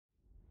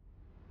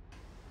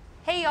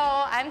Hey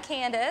y'all, I'm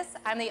Candace.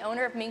 I'm the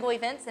owner of Mingle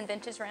Events and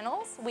Vintage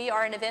Rentals. We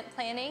are an event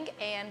planning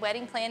and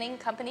wedding planning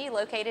company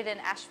located in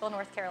Asheville,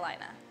 North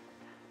Carolina.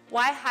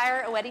 Why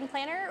hire a wedding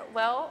planner?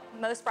 Well,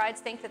 most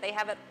brides think that they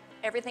have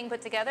everything put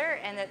together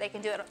and that they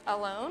can do it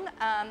alone.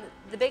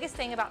 The biggest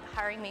thing about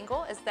hiring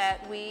Mingle is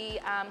that we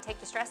take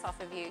the stress off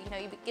of you. You know,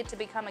 you get to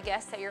become a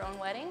guest at your own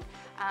wedding.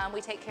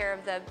 We take care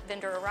of the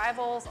vendor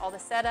arrivals, all the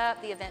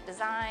setup, the event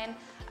design.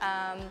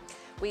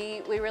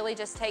 We really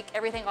just take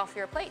everything off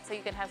your plate so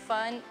you can have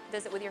fun,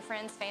 visit with your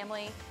friends,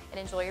 family, and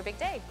enjoy your big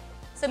day.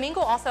 So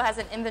Mingle also has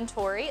an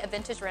inventory of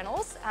vintage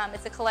rentals.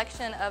 It's a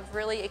collection of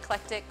really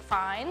eclectic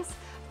finds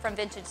from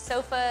vintage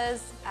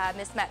sofas,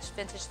 mismatched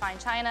vintage fine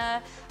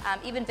china,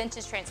 even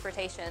vintage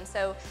transportation.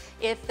 So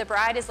if the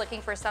bride is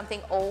looking for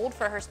something old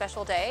for her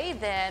special day,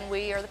 then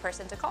we are the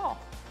person to call.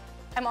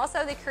 I'm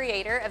also the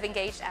creator of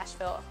Engaged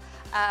Asheville.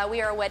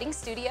 We are a wedding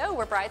studio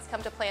where brides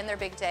come to plan their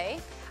big day.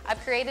 I've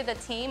created a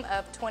team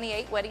of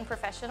 28 wedding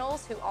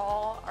professionals who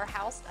all are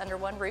housed under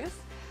one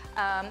roof.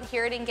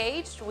 Here at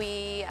Engaged,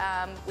 we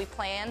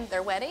plan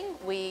their wedding,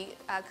 we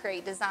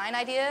create design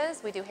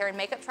ideas, we do hair and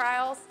makeup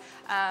trials,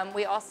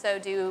 we also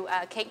do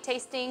cake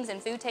tastings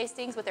and food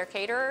tastings with their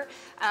caterer,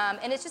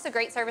 and it's just a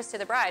great service to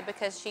the bride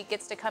because she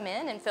gets to come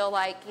in and feel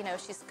like, you know,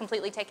 she's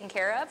completely taken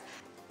care of.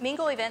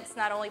 Mingle Events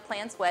not only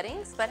plans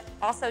weddings, but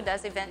also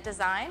does event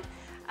design.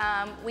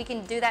 We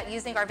can do that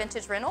using our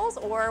vintage rentals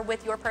or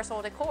with your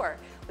personal decor.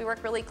 We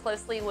work really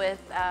closely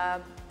with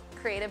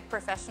creative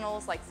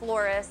professionals like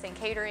florists and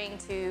catering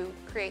to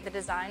create the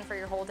design for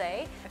your whole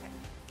day. Okay.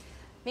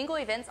 Mingle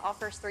Events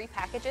offers 3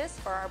 packages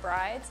for our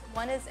brides.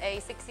 One is a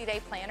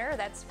 60-day planner.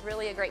 That's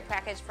really a great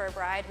package for a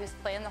bride who's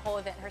planned the whole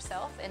event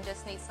herself and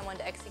just needs someone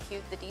to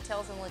execute the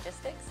details and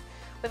logistics.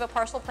 We have a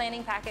partial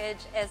planning package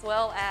as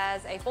well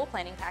as a full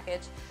planning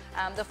package.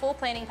 The full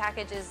planning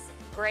package is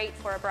great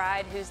for a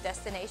bride whose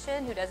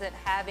destination, who doesn't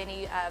have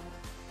any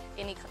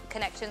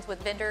connections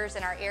with vendors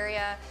in our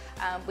area.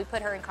 We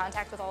put her in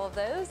contact with all of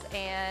those,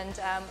 and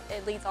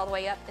it leads all the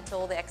way up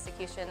until the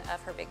execution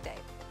of her big day.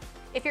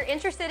 If you're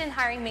interested in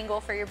hiring Mingle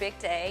for your big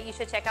day, you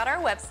should check out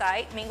our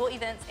website,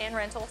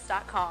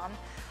 mingleeventsandrentals.com.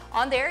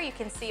 On there you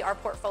can see our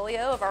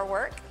portfolio of our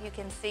work. You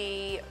can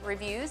see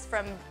reviews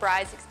from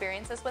brides'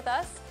 experiences with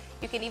us.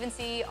 You can even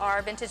see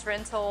our vintage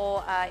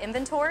rental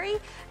inventory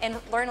and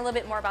learn a little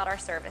bit more about our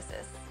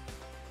services.